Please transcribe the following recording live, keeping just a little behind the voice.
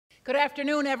Good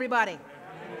afternoon, everybody.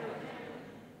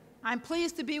 I'm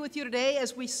pleased to be with you today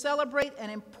as we celebrate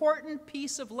an important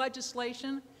piece of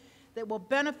legislation that will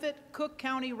benefit Cook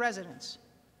County residents.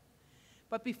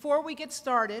 But before we get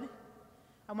started,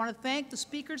 I want to thank the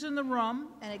speakers in the room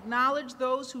and acknowledge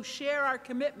those who share our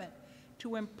commitment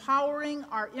to empowering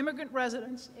our immigrant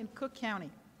residents in Cook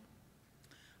County.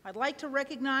 I'd like to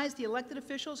recognize the elected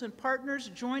officials and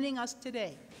partners joining us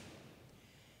today.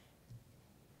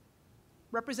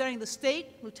 Representing the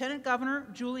state, Lieutenant Governor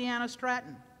Juliana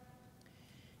Stratton,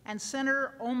 and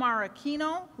Senator Omar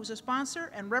Aquino, who's a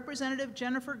sponsor, and Representative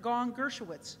Jennifer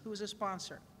Gong-Gershowitz, who is a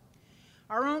sponsor.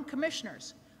 Our own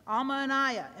commissioners, Alma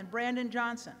Anaya and Brandon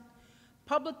Johnson,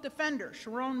 Public Defender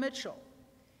Sharone Mitchell,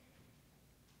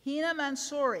 Hina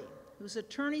Mansouri, who's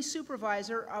Attorney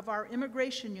Supervisor of our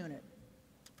Immigration Unit,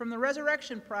 from the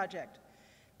Resurrection Project,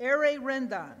 Ere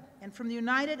Rendon, and from the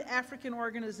United African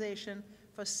Organization,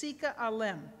 Fasika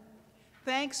Alem.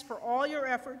 Thanks for all your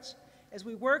efforts as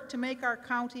we work to make our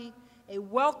county a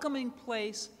welcoming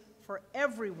place for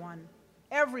everyone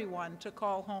to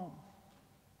call home.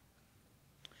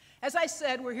 As I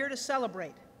said, we're here to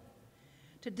celebrate.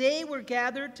 Today we're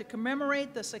gathered to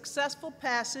commemorate the successful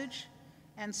passage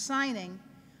and signing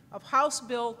of House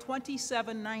Bill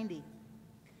 2790.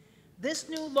 This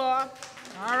new law,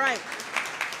 all right.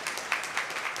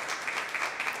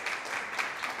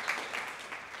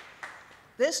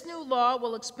 This new law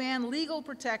will expand legal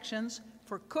protections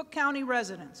for Cook County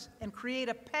residents and create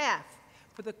a path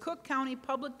for the Cook County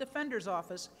Public Defender's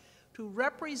Office to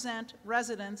represent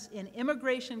residents in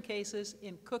immigration cases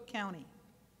in Cook County.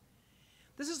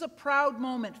 This is a proud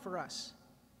moment for us,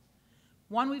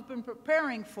 one we've been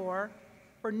preparing for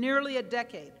nearly a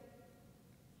decade.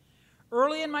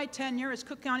 Early in my tenure as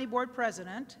Cook County Board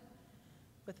President,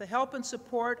 with the help and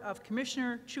support of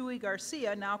Commissioner Chuy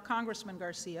Garcia, now Congressman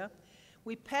Garcia,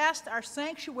 we passed our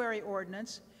sanctuary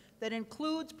ordinance that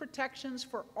includes protections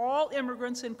for all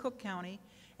immigrants in Cook County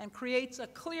and creates a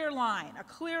clear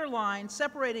line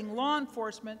separating law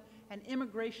enforcement and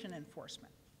immigration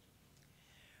enforcement.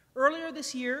 Earlier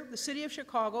this year, the City of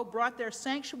Chicago brought their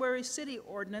sanctuary city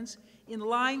ordinance in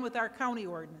line with our county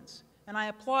ordinance, and I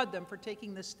applaud them for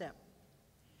taking this step.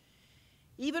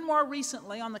 Even more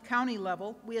recently, on the county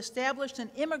level, we established an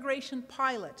immigration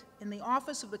pilot in the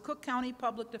Office of the Cook County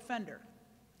Public Defender.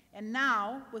 And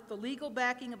now, with the legal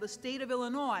backing of the state of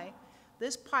Illinois,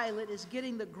 this pilot is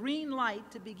getting the green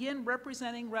light to begin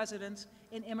representing residents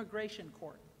in immigration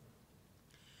court.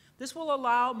 This will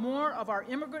allow more of our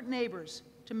immigrant neighbors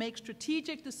to make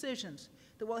strategic decisions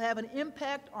that will have an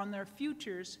impact on their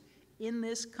futures in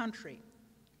this country,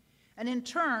 and in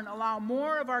turn allow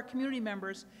more of our community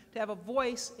members to have a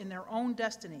voice in their own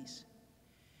destinies.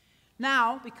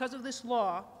 Now, because of this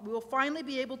law, we will finally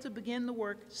be able to begin the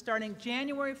work starting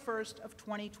January 1st of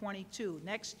 2022,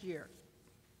 next year.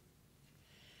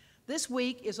 This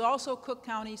week is also Cook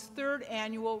County's third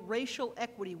annual Racial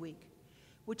Equity Week,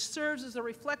 which serves as a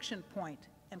reflection point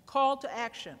and call to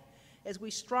action as we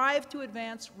strive to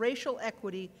advance racial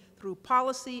equity through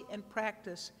policy and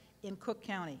practice in Cook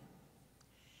County.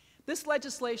 This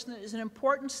legislation is an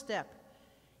important step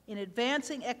in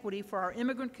advancing equity for our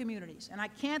immigrant communities, and I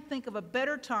can't think of a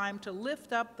better time to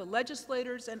lift up the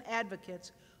legislators and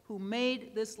advocates who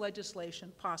made this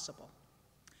legislation possible.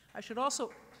 I should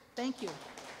also, thank you.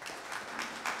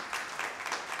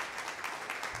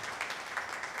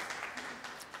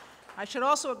 I should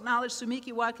also acknowledge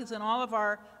Sumiki Watkins and all of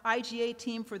our IGA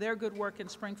team for their good work in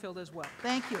Springfield as well.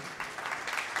 Thank you.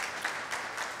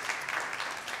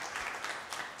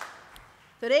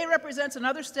 Today represents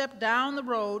another step down the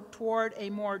road toward a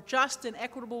more just and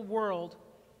equitable world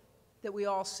that we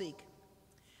all seek.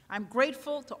 I'm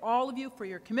grateful to all of you for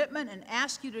your commitment and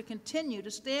ask you to continue to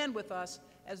stand with us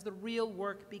as the real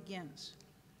work begins.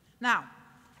 Now,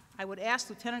 I would ask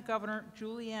Lieutenant Governor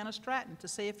Juliana Stratton to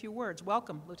say a few words.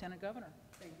 Welcome, Lieutenant Governor.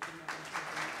 Thank you, Madam President.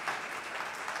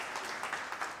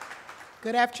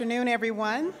 Good afternoon,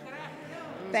 everyone.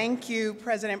 Thank you,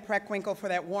 President Preckwinkle, for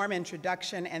that warm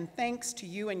introduction, and thanks to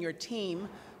you and your team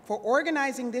for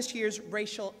organizing this year's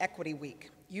Racial Equity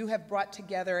Week. You have brought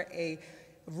together a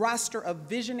roster of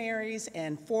visionaries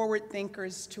and forward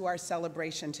thinkers to our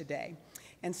celebration today.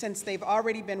 And since they've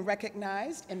already been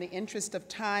recognized, in the interest of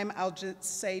time, I'll just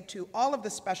say to all of the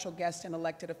special guests and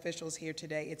elected officials here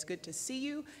today, it's good to see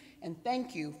you, and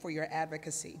thank you for your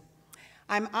advocacy.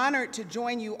 I'm honored to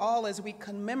join you all as we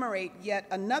commemorate yet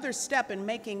another step in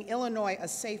making Illinois a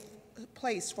safe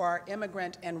place for our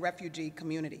immigrant and refugee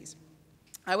communities.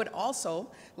 I would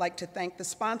also like to thank the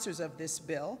sponsors of this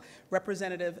bill,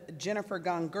 Representative Jennifer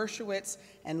Gong-Gershowitz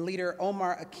and Leader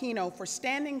Omar Aquino, for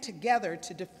standing together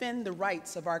to defend the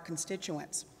rights of our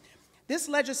constituents. This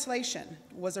legislation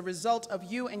was a result of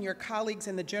you and your colleagues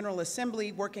in the General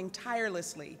Assembly working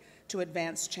tirelessly to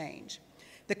advance change.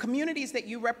 The communities that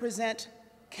you represent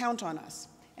count on us,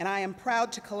 and I am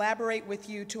proud to collaborate with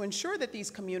you to ensure that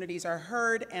these communities are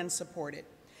heard and supported.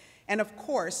 And of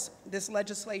course, this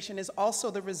legislation is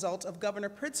also the result of Governor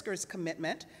Pritzker's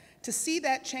commitment to see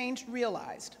that change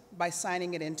realized by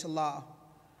signing it into law.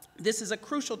 This is a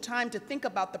crucial time to think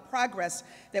about the progress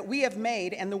that we have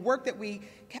made and the work that we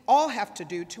all have to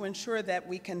do to ensure that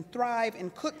we can thrive in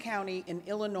Cook County, in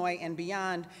Illinois, and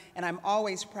beyond, and I'm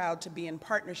always proud to be in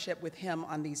partnership with him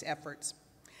on these efforts.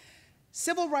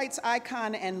 Civil rights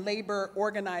icon and labor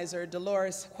organizer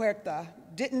Dolores Huerta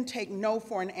didn't take no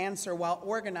for an answer while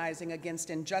organizing against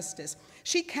injustice.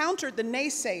 She countered the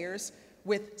naysayers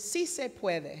with "Si se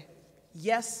puede,"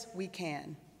 yes, we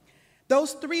can.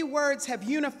 Those 3 words have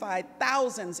unified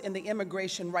thousands in the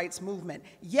immigration rights movement.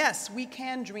 Yes, we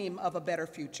can dream of a better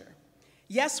future.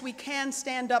 Yes, we can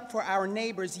stand up for our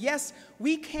neighbors. Yes,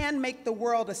 we can make the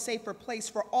world a safer place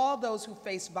for all those who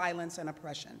face violence and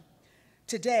oppression.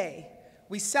 Today,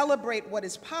 we celebrate what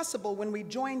is possible when we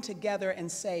join together and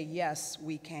say, yes,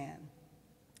 we can.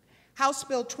 House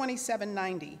Bill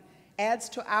 2790 adds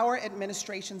to our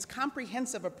administration's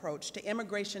comprehensive approach to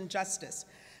immigration justice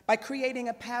by creating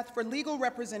a path for legal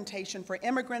representation for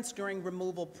immigrants during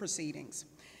removal proceedings.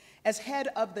 As head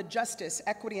of the Justice,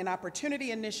 Equity, and Opportunity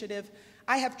Initiative,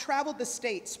 I have traveled the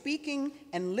state speaking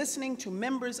and listening to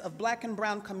members of Black and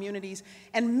brown communities,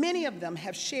 and many of them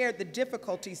have shared the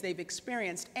difficulties they've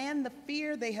experienced and the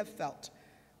fear they have felt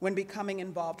when becoming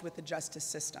involved with the justice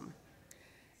system.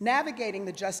 Navigating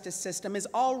the justice system is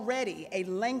already a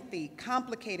lengthy,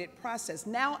 complicated process.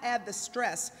 Now add the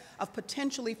stress of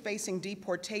potentially facing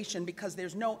deportation because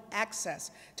there's no access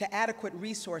to adequate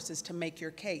resources to make your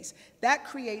case. That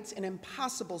creates an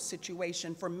impossible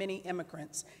situation for many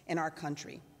immigrants in our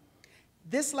country.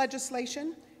 This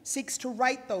legislation seeks to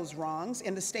right those wrongs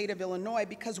in the state of Illinois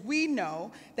because we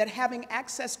know that having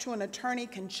access to an attorney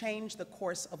can change the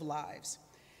course of lives.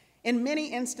 In many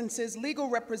instances, legal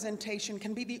representation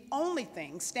can be the only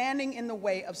thing standing in the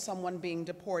way of someone being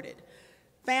deported.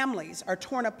 Families are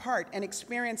torn apart and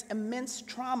experience immense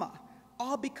trauma,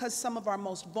 all because some of our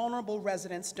most vulnerable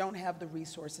residents don't have the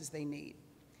resources they need.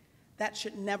 That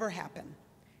should never happen.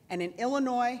 And in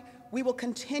Illinois, we will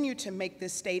continue to make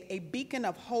this state a beacon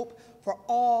of hope for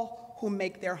all who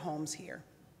make their homes here.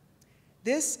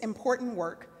 This important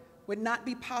work would not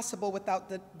be possible without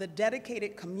the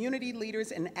dedicated community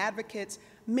leaders and advocates,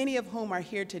 many of whom are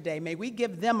here today. May we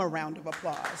give them a round of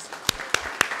applause.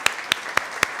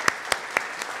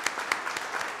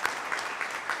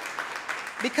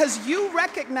 Because you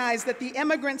recognize that the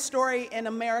immigrant story in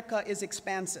America is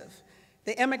expansive.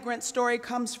 The immigrant story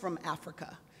comes from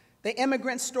Africa. The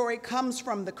immigrant story comes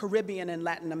from the Caribbean and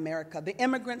Latin America. The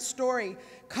immigrant story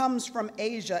comes from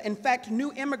Asia. In fact,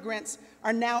 new immigrants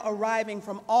are now arriving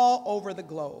from all over the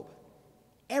globe.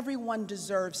 Everyone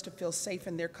deserves to feel safe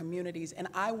in their communities, and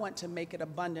I want to make it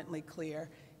abundantly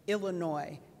clear,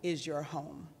 Illinois is your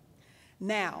home.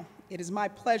 Now, it is my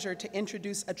pleasure to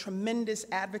introduce a tremendous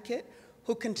advocate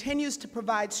who continues to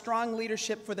provide strong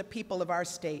leadership for the people of our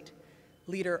state,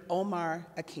 Leader Omar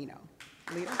Aquino.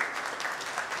 Leader.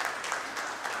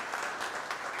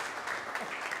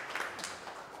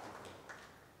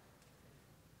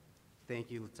 Thank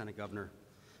you, Lieutenant Governor.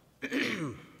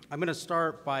 I'm going to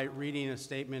start by reading a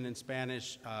statement in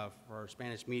Spanish for our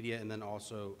Spanish media and then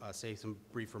also say some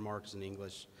brief remarks in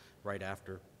English right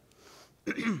after.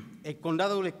 El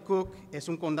condado de Cook es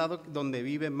un condado donde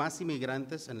viven más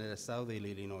inmigrantes en el estado de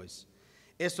Illinois.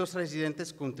 Estos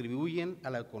residentes contribuyen a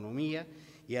la economía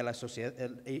y a,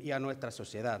 y a nuestra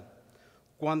sociedad.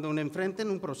 Cuando enfrenten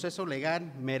un proceso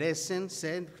legal, merecen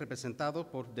ser representados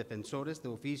por defensores de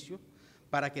oficio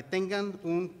para que tengan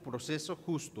un proceso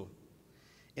justo.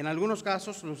 En algunos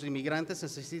casos, los inmigrantes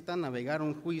necesitan navegar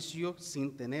un juicio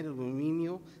sin tener el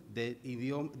dominio del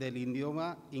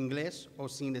idioma inglés o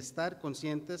sin estar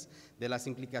conscientes de las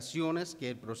implicaciones que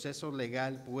el proceso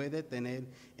legal puede tener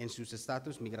en su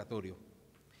estatus migratorio.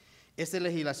 Esta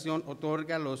legislación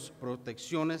otorga las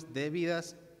protecciones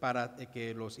debidas para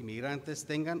que los inmigrantes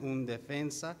tengan una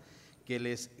defensa que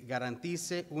les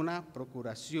garantice una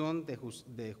procuración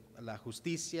de la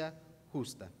justicia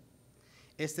justa.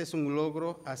 Este es un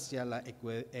logro hacia la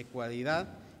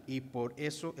equidad y por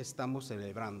eso estamos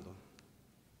celebrando.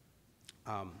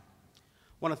 I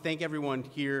want to thank everyone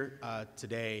here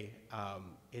today.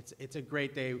 It's a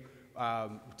great day.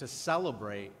 to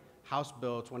celebrate House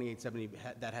Bill 2870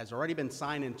 that has already been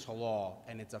signed into law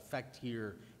and its effect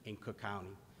here in Cook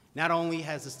County. Not only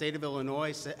has the state of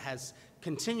Illinois has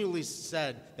continually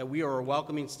said that we are a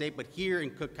welcoming state, but here in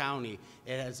Cook County,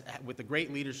 it has, with the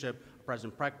great leadership of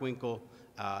President Preckwinkle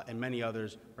and many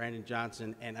others, Brandon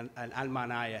Johnson and Alma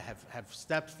Anaya have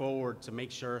stepped forward to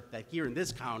make sure that here in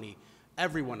this county,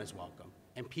 everyone is welcome.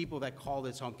 And people that call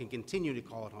this home can continue to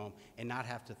call it home and not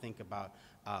have to think about,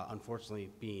 unfortunately,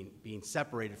 being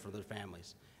separated from their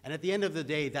families. And at the end of the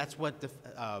day, that's what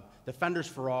Defenders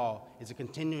for All is, a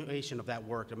continuation of that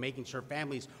work of making sure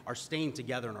families are staying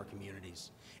together in our communities.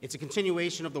 It's a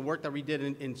continuation of the work that we did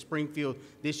in Springfield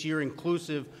this year,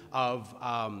 inclusive of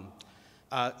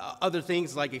other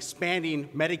things like expanding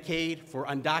Medicaid for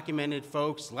undocumented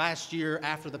folks. Last year,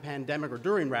 after the pandemic, or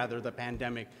during rather the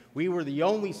pandemic, we were the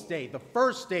only state, the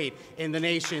first state in the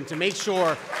nation to make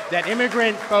sure that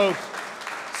immigrant folks,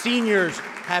 seniors,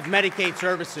 have Medicaid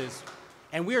services.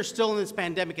 And we are still in this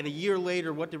pandemic, and a year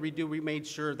later, what did we do? We made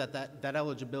sure that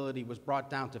eligibility was brought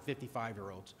down to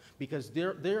 55-year-olds, because they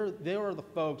are the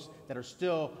folks that are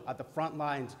still at the front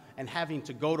lines and having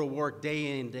to go to work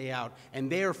day in, day out, and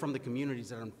they are from the communities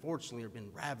that unfortunately have been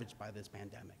ravaged by this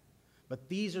pandemic. But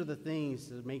these are the things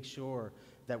to make sure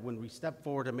that when we step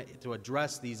forward to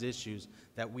address these issues,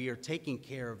 that we are taking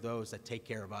care of those that take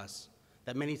care of us,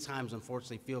 that many times,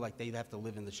 unfortunately, feel like they have to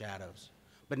live in the shadows.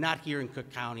 But not here in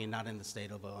Cook County and not in the state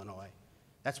of Illinois.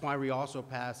 That's why we also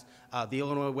passed the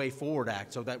Illinois Way Forward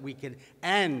Act, so that we could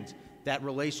end that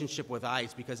relationship with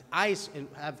ICE, because ICE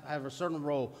have a certain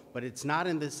role, but it's not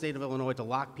in the state of Illinois to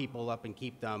lock people up and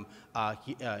keep them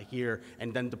here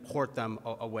and then deport them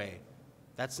away.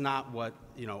 That's not what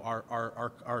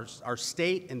our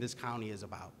state and this county is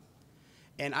about.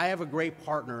 And I have a great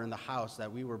partner in the House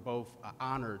that we were both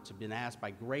honored to have been asked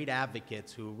by great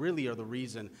advocates who really are the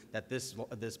reason that this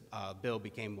bill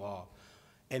became law.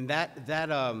 And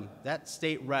that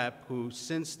state rep, who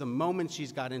since the moment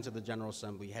she's got into the General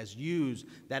Assembly has used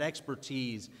that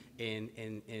expertise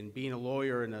in being a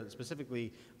lawyer, and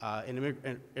specifically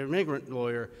an immigrant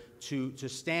lawyer, to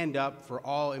stand up for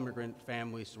all immigrant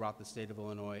families throughout the state of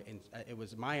Illinois. And it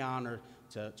was my honor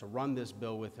to run this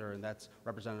bill with her, and that's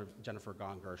Representative Jennifer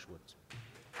Gong-Gershowitz.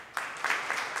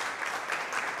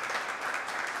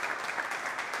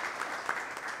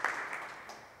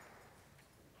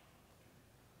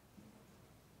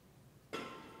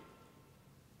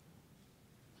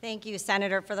 Thank you,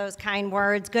 Senator, for those kind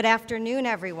words. Good afternoon,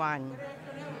 everyone. Good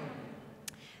afternoon.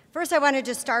 First, I wanted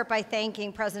to start by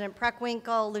thanking President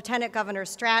Preckwinkle, Lieutenant Governor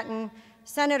Stratton,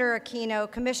 Senator Aquino,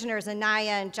 Commissioners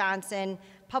Anaya and Johnson,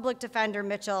 Public Defender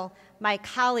Mitchell, my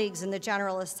colleagues in the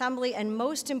General Assembly, and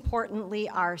most importantly,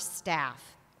 our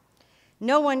staff.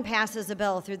 No one passes a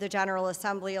bill through the General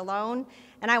Assembly alone,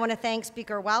 and I want to thank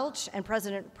Speaker Welch and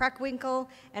President Preckwinkle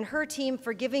and her team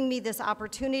for giving me this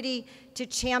opportunity to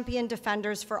champion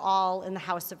Defenders for All in the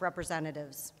House of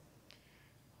Representatives.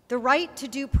 The right to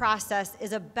due process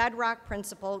is a bedrock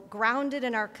principle grounded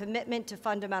in our commitment to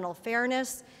fundamental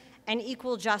fairness and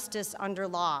equal justice under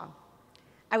law.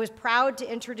 I was proud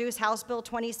to introduce House Bill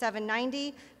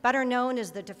 2790, better known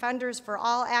as the Defenders for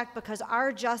All Act, because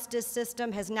our justice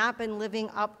system has not been living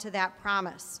up to that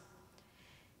promise.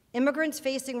 Immigrants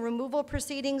facing removal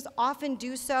proceedings often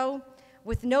do so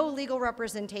with no legal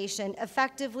representation,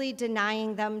 effectively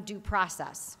denying them due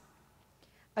process.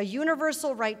 A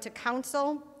universal right to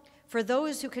counsel for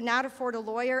those who cannot afford a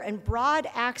lawyer and broad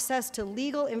access to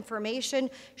legal information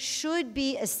should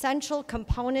be essential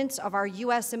components of our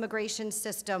U.S. immigration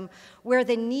system, where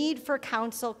the need for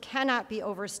counsel cannot be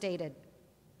overstated.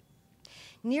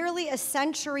 Nearly a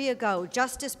century ago,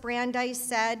 Justice Brandeis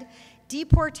said,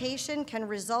 deportation can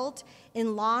result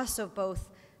in loss of both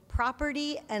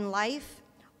property and life,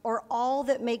 or all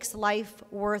that makes life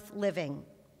worth living.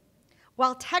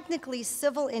 While technically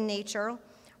civil in nature,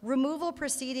 removal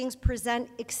proceedings present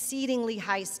exceedingly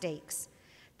high stakes.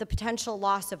 The potential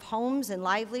loss of homes and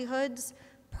livelihoods,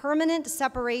 permanent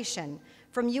separation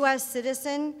from U.S.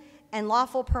 citizen and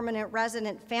lawful permanent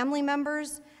resident family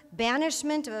members,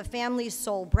 banishment of a family's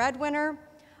sole breadwinner,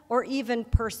 or even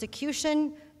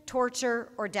persecution, torture,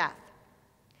 or death.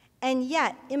 And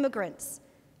yet, immigrants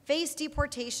face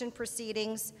deportation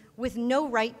proceedings with no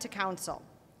right to counsel.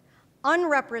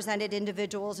 Unrepresented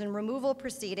individuals in removal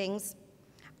proceedings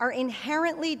are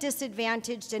inherently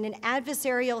disadvantaged in an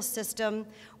adversarial system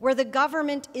where the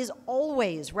government is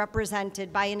always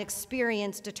represented by an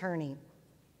experienced attorney.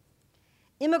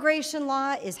 Immigration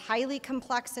law is highly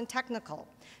complex and technical,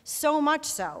 so much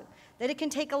so that it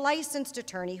can take a licensed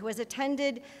attorney who has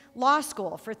attended law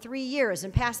school for 3 years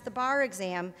and passed the bar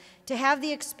exam to have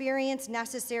the experience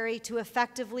necessary to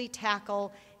effectively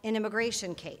tackle an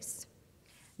immigration case.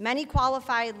 Many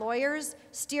qualified lawyers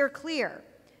steer clear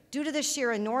due to the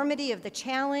sheer enormity of the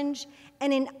challenge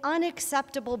and an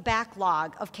unacceptable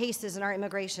backlog of cases in our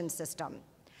immigration system.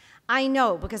 I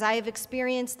know because I have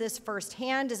experienced this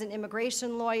firsthand as an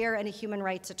immigration lawyer and a human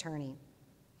rights attorney.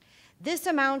 This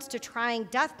amounts to trying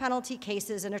death penalty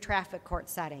cases in a traffic court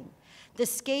setting. The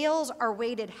scales are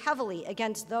weighted heavily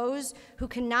against those who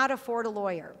cannot afford a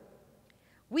lawyer.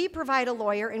 We provide a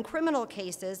lawyer in criminal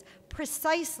cases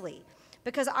precisely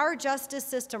because our justice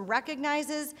system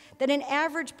recognizes that an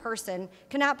average person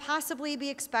cannot possibly be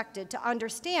expected to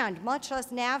understand, much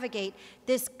less navigate,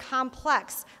 this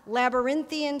complex,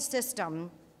 labyrinthian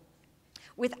system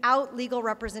without legal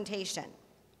representation.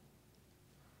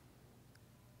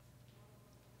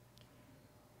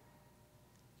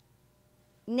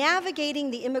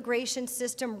 Navigating the immigration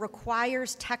system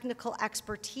requires technical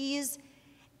expertise,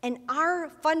 and our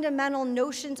fundamental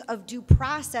notions of due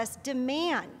process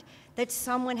demand that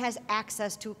someone has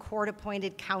access to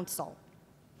court-appointed counsel.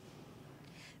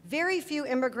 Very few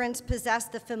immigrants possess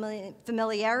the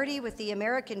familiarity with the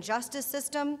American justice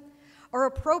system or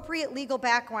appropriate legal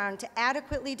background to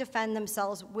adequately defend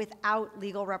themselves without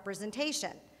legal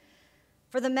representation.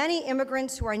 For the many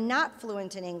immigrants who are not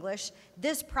fluent in English,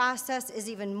 this process is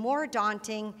even more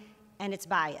daunting and it's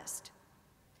biased.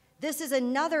 This is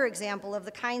another example of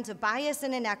the kinds of bias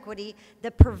and inequity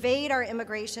that pervade our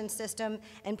immigration system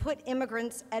and put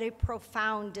immigrants at a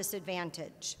profound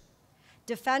disadvantage.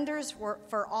 Defenders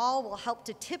for All will help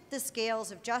to tip the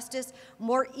scales of justice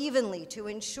more evenly to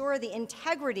ensure the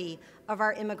integrity of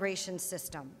our immigration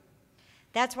system.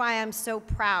 That's why I'm so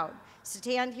proud to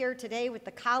stand here today with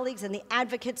the colleagues and the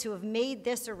advocates who have made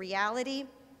this a reality.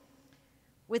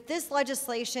 With this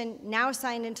legislation now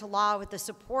signed into law with the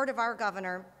support of our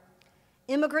governor,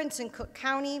 immigrants in Cook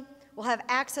County will have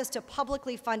access to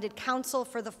publicly funded counsel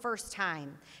for the first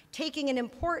time, taking an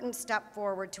important step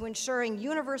forward to ensuring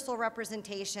universal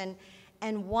representation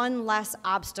and one less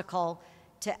obstacle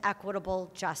to equitable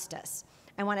justice.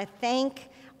 I want to thank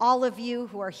all of you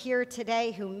who are here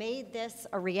today who made this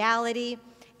a reality,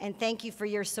 and thank you for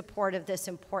your support of this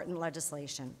important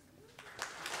legislation.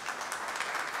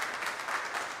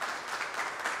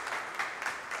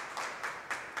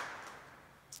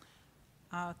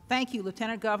 Thank you,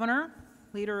 Lieutenant Governor,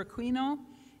 Leader Aquino,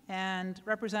 and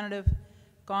Representative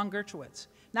Gong-Gershowitz.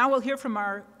 Now we'll hear from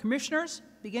our commissioners,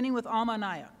 beginning with Alma and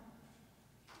Anaya.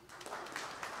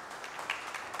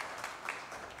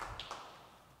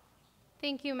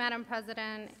 Thank you, Madam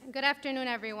President. Good afternoon,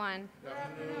 everyone. Good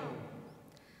afternoon.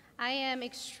 I am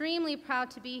extremely proud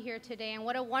to be here today, and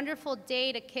what a wonderful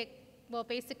day to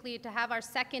basically to have our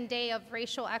second day of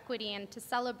racial equity and to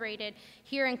celebrate it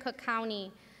here in Cook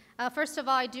County. First of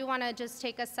all, I do want to just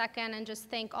take a second and just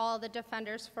thank all the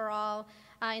Defenders for All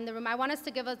in the room. I want us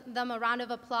to give them a round of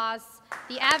applause.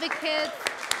 The advocates.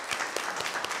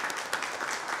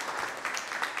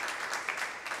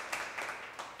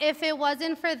 If it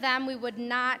wasn't for them, we would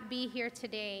not be here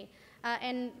today.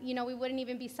 And you know, we wouldn't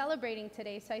even be celebrating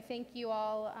today. So I thank you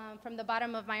all from the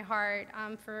bottom of my heart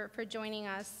for joining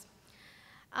us.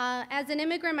 As an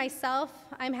immigrant myself,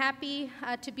 I'm happy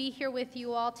to be here with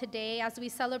you all today as we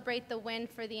celebrate the win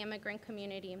for the immigrant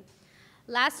community.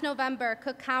 Last November,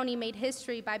 Cook County made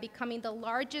history by becoming the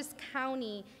largest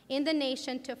county in the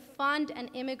nation to fund an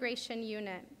immigration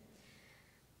unit.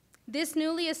 This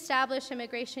newly established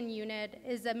immigration unit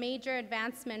is a major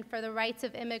advancement for the rights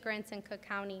of immigrants in Cook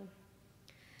County.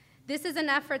 This is an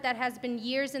effort that has been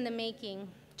years in the making.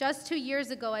 Just 2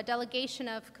 years ago, a delegation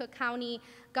of Cook County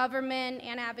government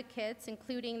and advocates,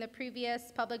 including the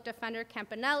previous public defender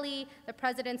Campanelli, the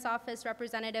president's office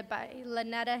represented by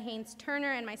Lynetta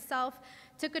Haynes-Turner, and myself,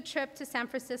 took a trip to San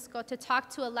Francisco to talk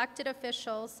to elected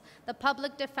officials, the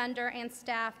public defender, and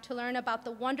staff to learn about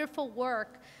the wonderful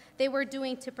work they were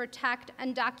doing to protect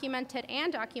undocumented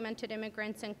and documented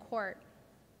immigrants in court.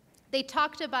 They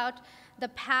talked about the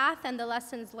path and the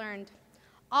lessons learned,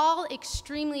 all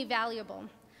extremely valuable.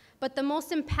 But the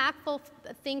most impactful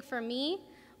thing for me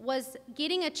was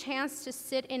getting a chance to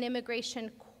sit in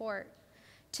immigration court,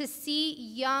 to see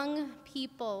young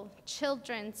people,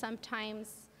 children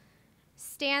sometimes,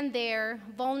 stand there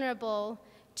vulnerable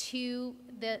to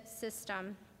the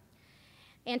system,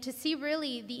 and to see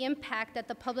really the impact that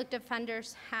the public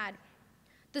defenders had.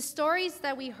 The stories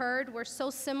that we heard were so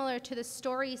similar to the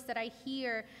stories that I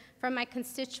hear from my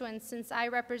constituents, since I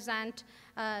represent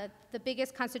the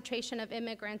biggest concentration of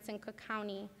immigrants in Cook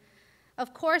County.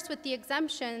 Of course, with the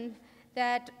exemption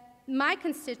that my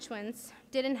constituents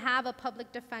didn't have a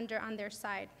public defender on their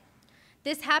side.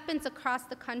 This happens across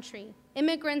the country.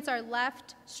 Immigrants are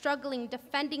left struggling,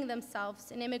 defending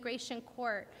themselves in immigration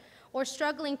court, or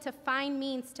struggling to find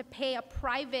means to pay a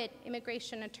private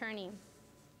immigration attorney.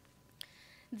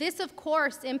 This, of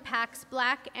course, impacts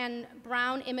Black and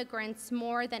brown immigrants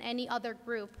more than any other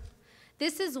group.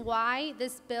 This is why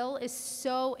this bill is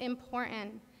so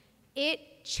important.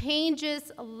 It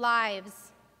changes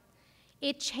lives.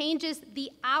 It changes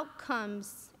the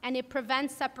outcomes, and it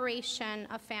prevents separation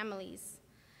of families.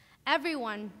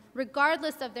 Everyone,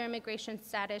 regardless of their immigration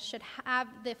status, should have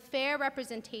the fair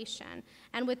representation,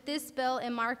 and with this bill, it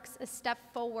marks a step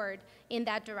forward in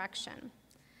that direction.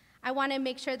 I want to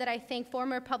make sure that I thank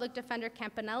former Public Defender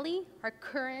Campanelli, our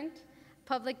current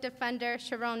Public Defender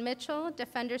Sharone Mitchell,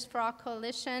 Defenders for All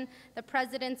Coalition, the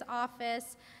President's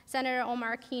Office, Senator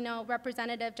Omar Aquino,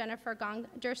 Representative Jennifer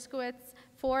Gong-Gershowitz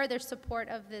for their support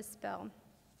of this bill.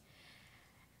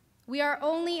 We are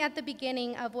only at the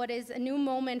beginning of what is a new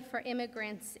moment for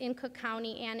immigrants in Cook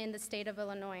County and in the state of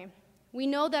Illinois. We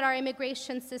know that our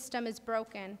immigration system is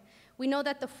broken. We know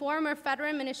that the former federal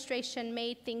administration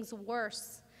made things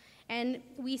worse. And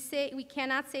we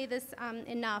cannot say this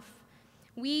enough.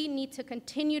 We need to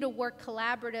continue to work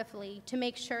collaboratively to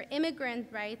make sure immigrant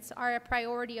rights are a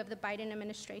priority of the Biden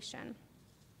administration.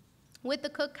 With the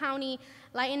Cook County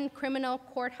Lightened Criminal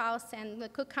Courthouse and the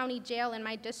Cook County Jail in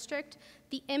my district,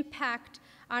 the impact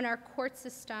on our court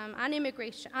system, on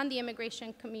immigration, in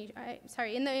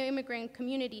the immigrant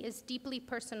community is deeply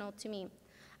personal to me.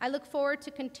 I look forward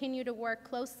to continue to work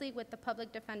closely with the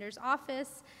Public Defender's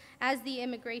Office as the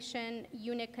immigration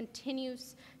unit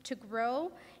continues to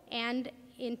grow and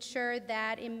ensure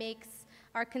that it makes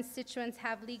our constituents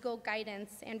have legal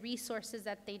guidance and resources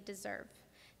that they deserve.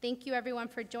 Thank you everyone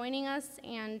for joining us,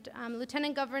 and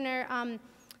Lieutenant Governor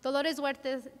Dolores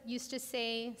Huerta used to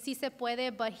say, "Sí se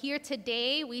puede," but here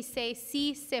today we say,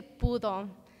 "Sí se pudo."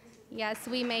 Yes,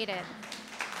 we made it.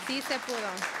 Sí se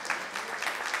pudo.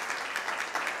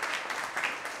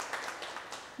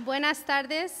 Buenas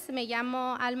tardes, me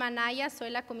llamo Alma Anaya,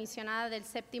 soy la comisionada del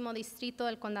 7º distrito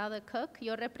del condado de Cook.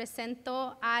 Yo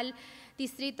represento al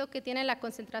distrito que tiene la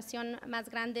concentración más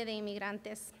grande de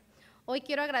inmigrantes. Hoy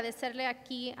quiero agradecerle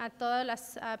aquí a todas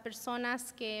las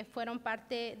personas que fueron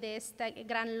parte de este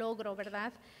gran logro,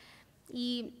 ¿verdad?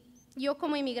 Y yo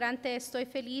como inmigrante estoy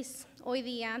feliz hoy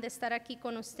día de estar aquí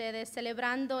con ustedes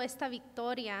celebrando esta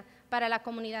victoria para la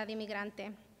comunidad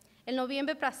inmigrante. El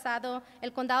noviembre pasado,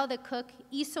 el condado de Cook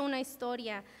hizo una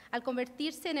historia al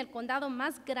convertirse en el condado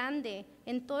más grande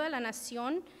en toda la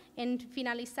nación en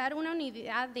finalizar una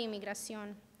unidad de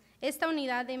inmigración. Esta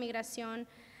unidad de inmigración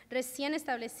recién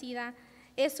establecida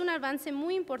es un avance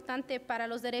muy importante para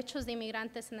los derechos de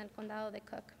inmigrantes en el condado de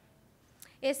Cook.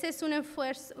 Ese es un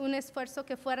esfuerzo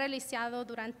que fue realizado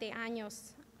durante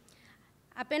años.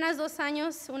 Apenas 2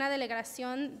 años, una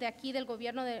delegación de aquí del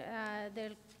gobierno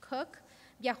del Cook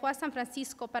viajó a San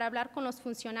Francisco para hablar con los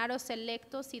funcionarios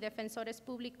electos y defensores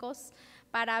públicos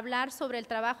para hablar sobre el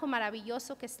trabajo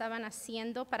maravilloso que estaban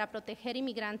haciendo para proteger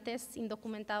inmigrantes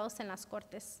indocumentados en las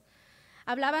cortes.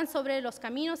 Hablaban sobre los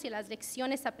caminos y las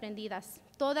lecciones aprendidas,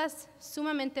 todas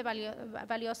sumamente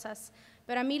valiosas,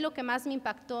 pero a mí lo que más me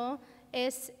impactó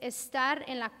es estar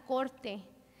en la corte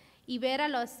y ver a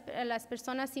las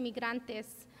personas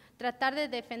inmigrantes tratar de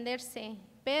defenderse,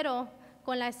 pero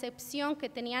con la excepción que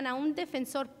tenían a un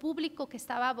defensor público que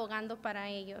estaba abogando para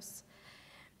ellos.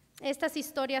 Estas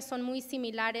historias son muy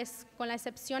similares, con la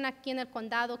excepción aquí en el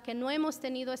condado, que no hemos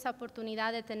tenido esa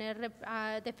oportunidad de tener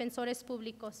defensores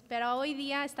públicos, pero hoy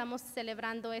día estamos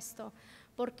celebrando esto,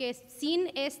 porque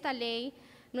sin esta ley,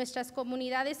 nuestras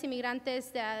comunidades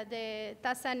inmigrantes de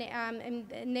tasa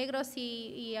negros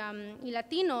y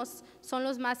latinos son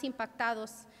los más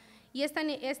impactados. Y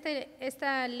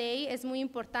esta ley es muy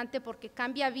importante porque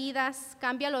cambia vidas,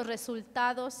 cambia los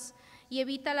resultados y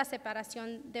evita la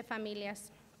separación de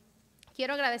familias.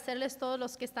 Quiero agradecerles a todos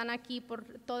los que están aquí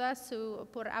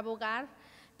por abogar,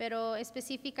 pero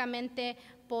específicamente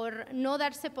por no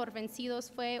darse por vencidos.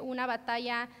 Fue una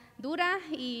batalla dura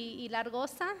y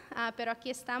largosa, pero aquí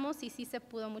estamos y sí se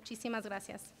pudo. Muchísimas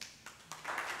gracias.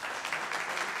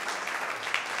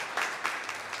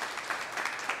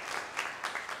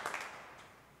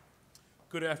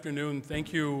 Good afternoon.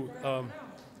 Thank you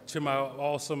to my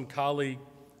awesome colleague,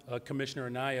 Commissioner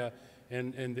Anaya.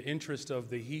 And in the interest of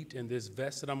the heat and this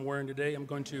vest that I'm wearing today, I'm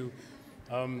going to,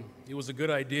 it was a good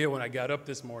idea when I got up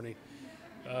this morning,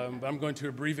 but I'm going to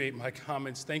abbreviate my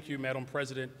comments. Thank you, Madam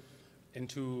President, and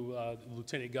to the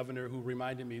Lieutenant Governor who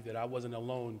reminded me that I wasn't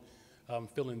alone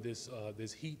feeling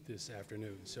this heat this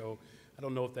afternoon. So I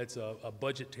don't know if that's a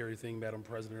budgetary thing, Madam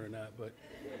President, or not, but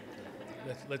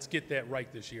let's get that right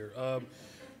this year.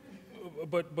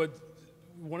 But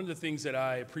one of the things that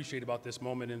I appreciate about this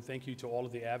moment, and thank you to all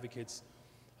of the advocates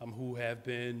who have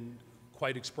been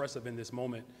quite expressive in this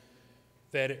moment,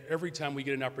 that every time we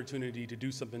get an opportunity to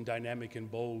do something dynamic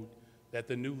and bold, that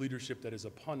the new leadership that is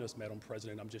upon us, Madam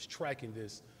President, I'm just tracking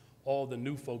this, all the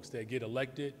new folks that get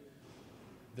elected,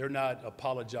 they're not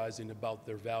apologizing about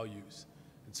their values.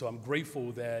 And so I'm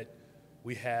grateful that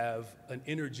we have an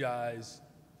energized,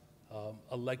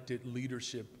 elected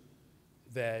leadership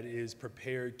that is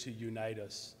prepared to unite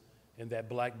us, and that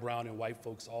black, brown, and white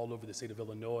folks all over the state of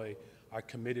Illinois are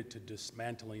committed to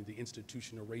dismantling the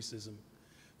institutional racism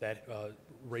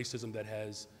that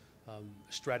has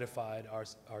stratified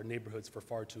our neighborhoods for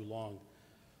far too long.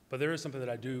 But there is something that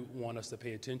I do want us to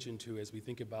pay attention to as we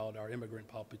think about our immigrant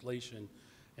population.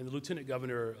 And the Lieutenant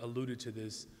Governor alluded to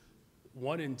this.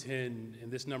 1 in 10,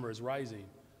 and this number is rising,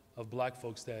 of black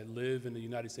folks that live in the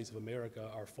United States of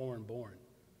America are foreign born.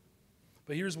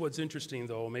 But here's what's interesting,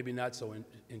 though, maybe not so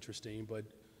interesting, but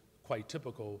quite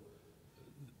typical.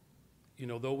 You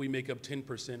know, though we make up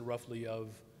 10% roughly of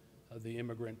the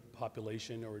immigrant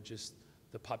population, or just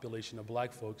the population of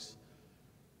black folks,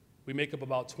 we make up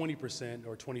about 20%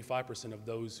 or 25% of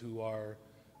those who are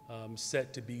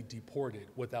set to be deported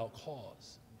without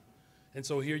cause. And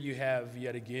so here you have,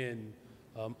 yet again,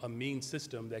 a mean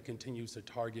system that continues to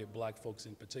target black folks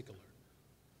in particular.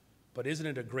 But isn't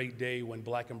it a great day when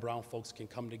black and brown folks can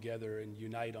come together and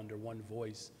unite under one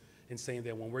voice in saying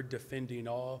that when we're defending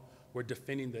all, we're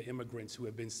defending the immigrants who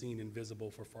have been seen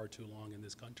invisible for far too long in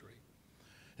this country.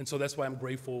 And so that's why I'm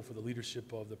grateful for the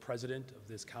leadership of the president of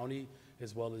this county,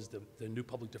 as well as the new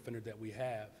public defender that we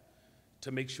have,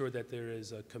 to make sure that there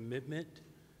is a commitment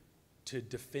to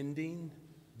defending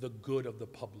the good of the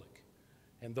public.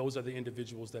 And those are the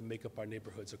individuals that make up our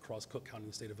neighborhoods across Cook County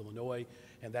and the state of Illinois.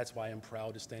 And that's why I'm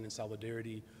proud to stand in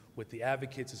solidarity with the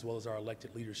advocates as well as our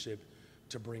elected leadership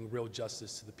to bring real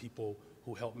justice to the people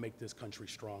who help make this country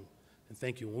strong. And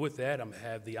thank you. And with that, I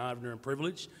have the honor and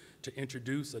privilege to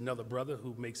introduce another brother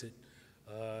who makes it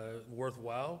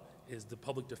worthwhile, is the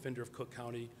public defender of Cook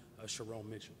County, Sharone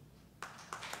Mitchell.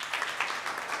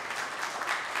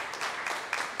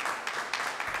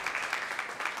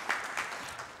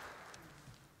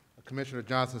 Commissioner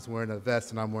Johnson's wearing a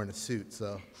vest and I'm wearing a suit,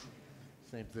 so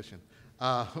same position.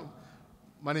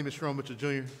 My name is Sharone Mitchell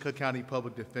Jr., Cook County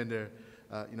Public Defender.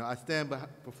 I stand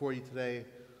before you today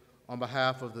on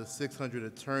behalf of the 600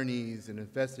 attorneys and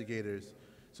investigators,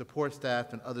 support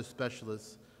staff, and other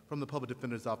specialists from the Public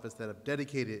Defender's Office that have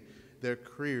dedicated their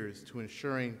careers to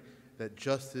ensuring that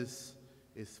justice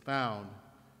is found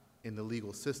in the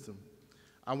legal system.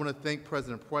 I want to thank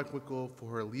President Preckwinkle for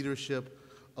her leadership,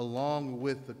 along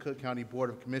with the Cook County Board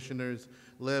of Commissioners,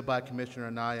 led by Commissioner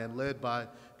Anaya and led by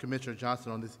Commissioner Johnson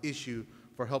on this issue,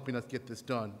 for helping us get this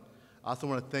done. I also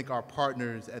want to thank our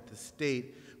partners at the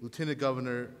state. Lieutenant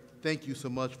Governor, thank you so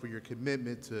much for your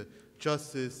commitment to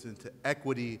justice and to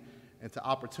equity and to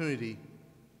opportunity.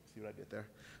 See what I did there?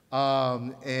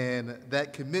 And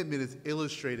that commitment is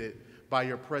illustrated by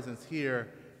your presence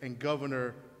here and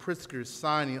Governor Pritzker's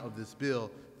signing of this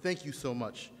bill. Thank you so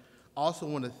much. I also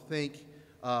want to thank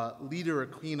Leader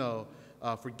Aquino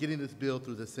for getting this bill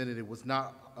through the Senate. It was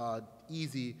not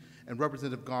easy, and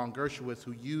Representative Gong-Gershowitz,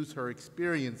 who used her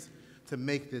experience to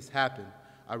make this happen.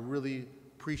 I really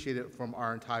appreciate it from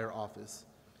our entire office.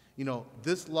 You know,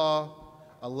 this law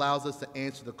allows us to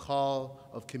answer the call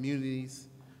of communities.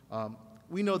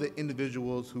 We know that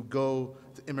individuals who go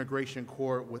to immigration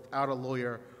court without a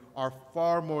lawyer are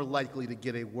far more likely to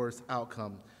get a worse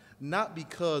outcome, not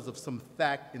because of some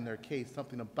fact in their case,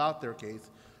 something about their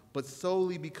case, but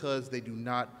solely because they do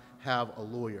not have a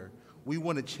lawyer. We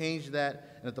want to change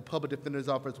that, and at the Public Defender's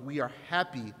Office, we are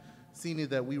happy seeing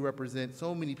that we represent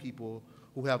so many people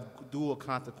who have dual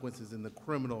consequences in the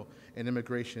criminal and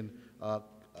immigration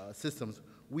systems.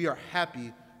 We are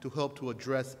happy to help to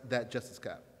address that justice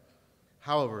gap.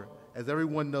 However, as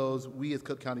everyone knows, we as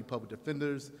Cook County Public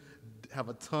Defenders have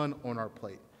a ton on our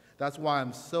plate. That's why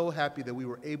I'm so happy that we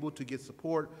were able to get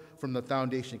support from the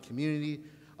foundation community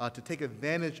to take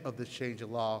advantage of this change in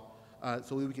law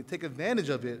so we can take advantage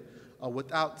of it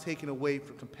without taking away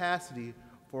from capacity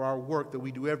for our work that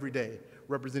we do every day,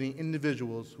 representing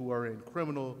individuals who are in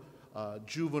criminal,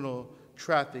 juvenile,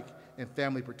 traffic, and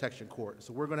family protection court.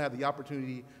 So we're going to have the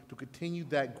opportunity to continue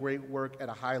that great work at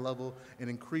a high level and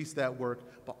increase that work,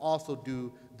 but also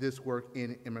do this work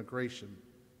in immigration.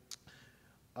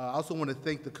 I also want to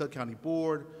thank the Cook County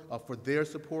Board for their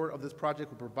support of this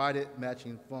project. We provided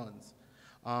matching funds.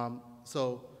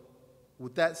 So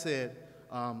with that said,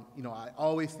 you know, I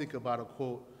always think about a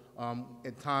quote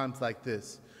at times like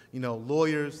this. You know,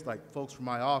 lawyers, like folks from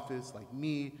my office, like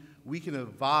me, we can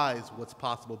advise what's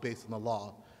possible based on the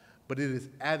law, but it is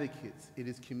advocates, it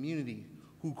is community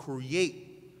who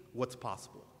create what's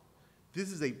possible.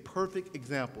 This is a perfect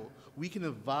example. We can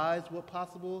advise what's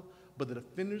possible, but the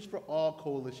Defenders for All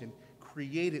Coalition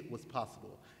created what's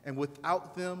possible. And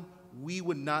without them, we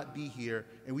would not be here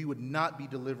and we would not be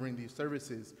delivering these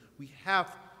services. We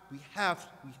have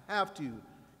to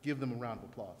give them a round of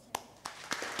applause.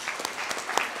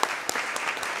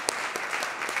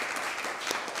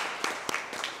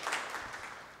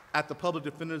 At the Public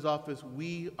Defender's Office,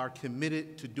 we are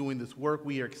committed to doing this work.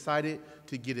 We are excited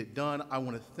to get it done. I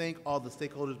want to thank all the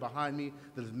stakeholders behind me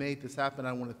that have made this happen.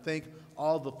 I want to thank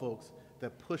all the folks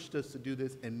that pushed us to do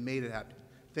this and made it happen.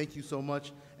 Thank you so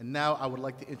much. And now I would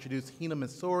like to introduce Hina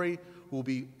Mansouri, who will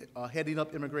be heading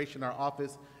up immigration in our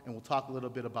office, and we'll talk a little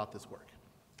bit about this work.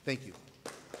 Thank you.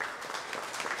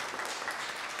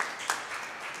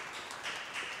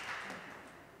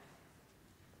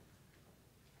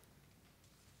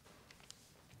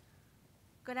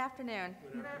 Good afternoon.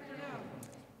 Good afternoon.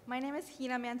 My name is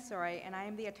Hina Mansouri, and I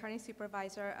am the Attorney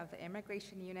Supervisor of the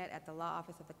Immigration Unit at the Law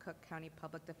Office of the Cook County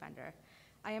Public Defender.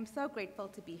 I am so grateful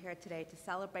to be here today to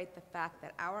celebrate the fact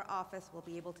that our office will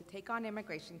be able to take on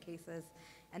immigration cases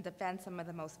and defend some of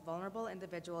the most vulnerable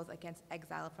individuals against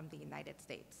exile from the United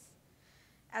States.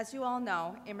 As you all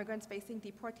know, immigrants facing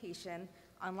deportation,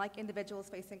 unlike individuals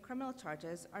facing criminal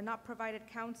charges, are not provided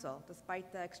counsel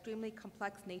despite the extremely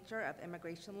complex nature of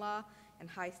immigration law and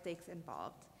high stakes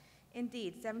involved.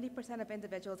 Indeed, 70% of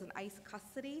individuals in ICE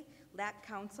custody lack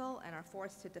counsel and are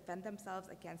forced to defend themselves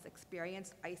against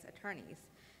experienced ICE attorneys.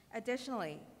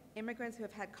 Additionally, immigrants who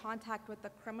have had contact with the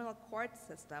criminal court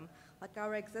system, like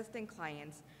our existing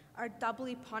clients, are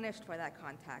doubly punished for that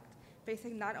contact,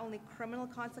 facing not only criminal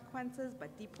consequences,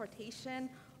 but deportation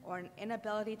or an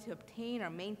inability to obtain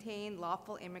or maintain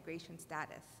lawful immigration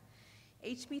status.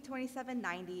 HB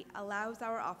 2790 allows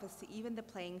our office to even the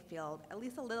playing field at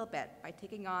least a little bit by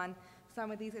taking on some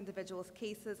of these individuals'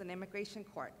 cases in immigration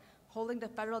court, holding the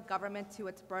federal government to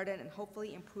its burden and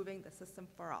hopefully improving the system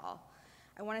for all.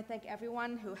 I want to thank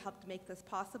everyone who helped make this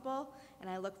possible, and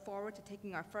I look forward to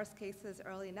taking our first cases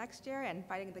early next year and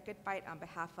fighting the good fight on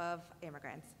behalf of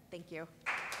immigrants. Thank you.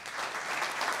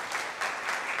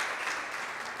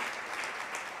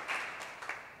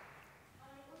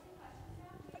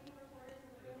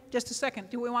 Just a second.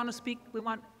 Do we want to speak? We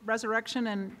want Resurrection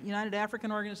and United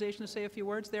African Organization to say a few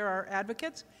words. They're our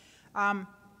advocates.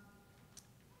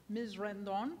 Ms.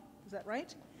 Rendon, is that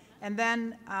right? And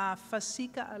then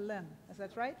Fasika Alem. Is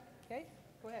that right? Okay,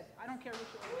 go ahead. I don't care which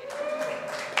one.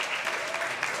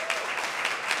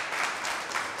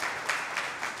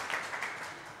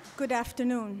 Good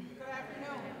afternoon. Good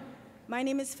afternoon. My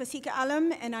name is Fasika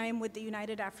Alem, and I am with the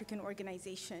United African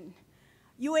Organization.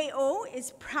 UAO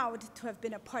is proud to have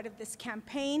been a part of this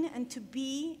campaign and to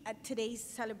be at today's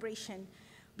celebration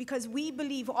because we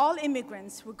believe all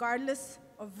immigrants, regardless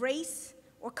of race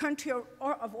or country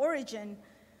or of origin,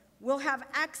 will have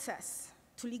access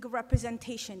to legal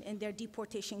representation in their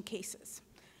deportation cases.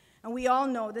 And we all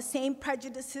know the same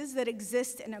prejudices that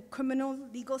exist in a criminal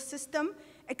legal system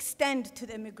extend to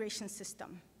the immigration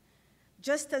system.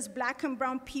 Just as Black and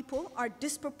brown people are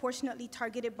disproportionately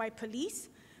targeted by police,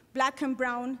 Black and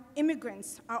brown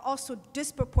immigrants are also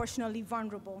disproportionately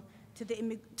vulnerable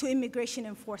to immigration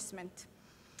enforcement.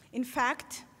 In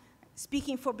fact,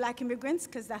 speaking for Black immigrants,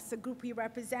 because that's the group we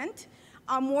represent,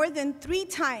 are more than 3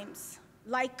 times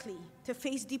likely to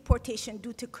face deportation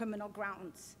due to criminal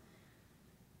grounds.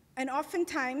 And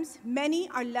oftentimes, many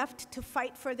are left to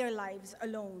fight for their lives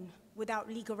alone without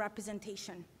legal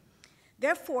representation.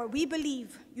 Therefore, we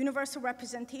believe universal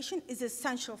representation is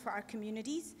essential for our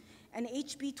communities, and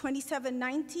HB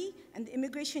 2790 and the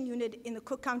Immigration Unit in the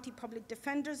Cook County Public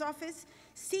Defender's Office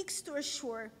seeks to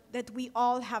assure that we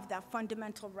all have that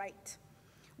fundamental right.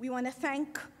 We want to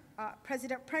thank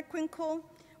President Preckwinkle,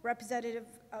 Representative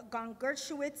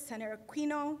Gong-Gershowitz, Senator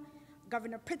Aquino,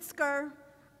 Governor Pritzker,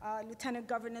 Lieutenant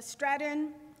Governor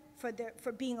Stratton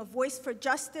for being a voice for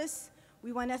justice.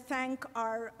 We want to thank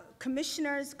our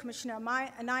commissioners, Commissioner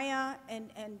Anaya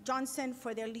and Johnson,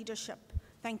 for their leadership.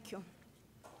 Thank you.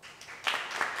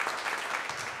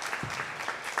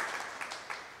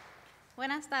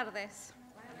 Buenas tardes.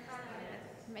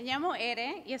 Me llamo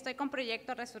Ere y estoy con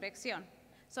Proyecto Resurrección.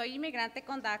 Soy inmigrante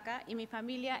con DACA y mi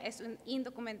familia es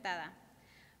indocumentada.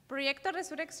 Proyecto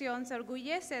Resurrección se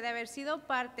orgullece de haber sido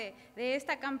parte de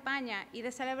esta campaña y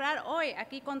de celebrar hoy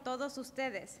aquí con todos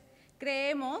ustedes.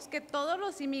 Creemos que todos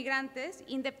los inmigrantes,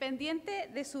 independiente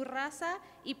de su raza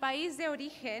y país de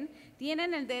origen,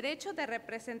 tienen el derecho de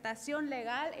representación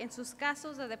legal en sus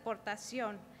casos de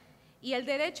deportación. Y el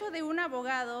derecho de un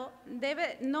abogado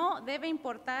no debe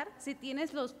importar si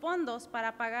tienes los fondos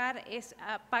para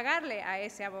pagarle a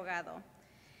ese abogado.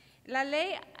 La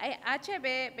ley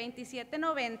HB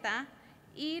 2790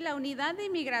 y la unidad de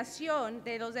inmigración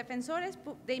de los defensores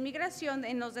de inmigración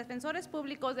en los defensores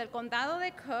públicos del condado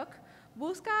de Cook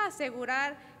busca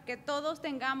asegurar que todos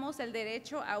tengamos el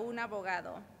derecho a un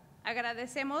abogado.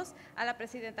 Agradecemos a la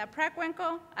presidenta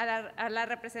Preckwinkle, a la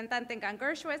representante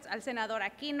Gong-Gershowitz, al senador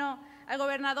Aquino, al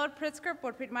gobernador Pritzker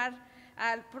por firmar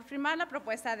la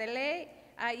propuesta de ley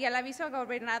y a la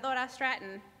vicegobernadora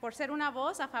Stratton por ser una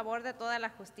voz a favor de toda la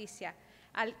justicia.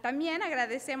 También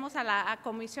agradecemos a la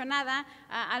comisionada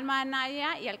Alma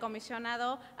Anaya y al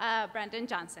comisionado Brandon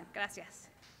Johnson. Gracias.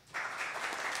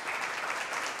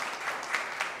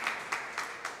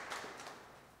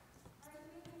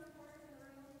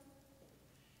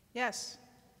 Yes.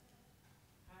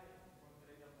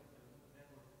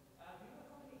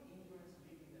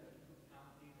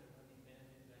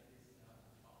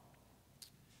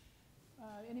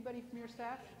 Anybody from your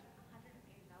staff?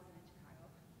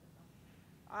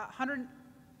 100,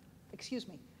 excuse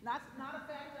me, not a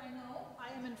fact I know.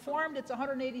 I am informed it's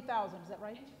 180,000, is that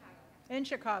right? In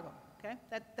Chicago, okay?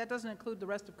 That doesn't include the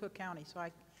rest of Cook County, so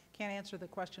I can't answer the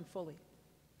question fully.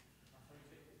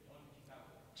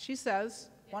 She says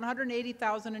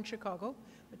 180,000 in Chicago,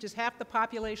 which is half the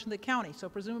population of the county, so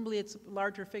presumably it's a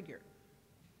larger figure.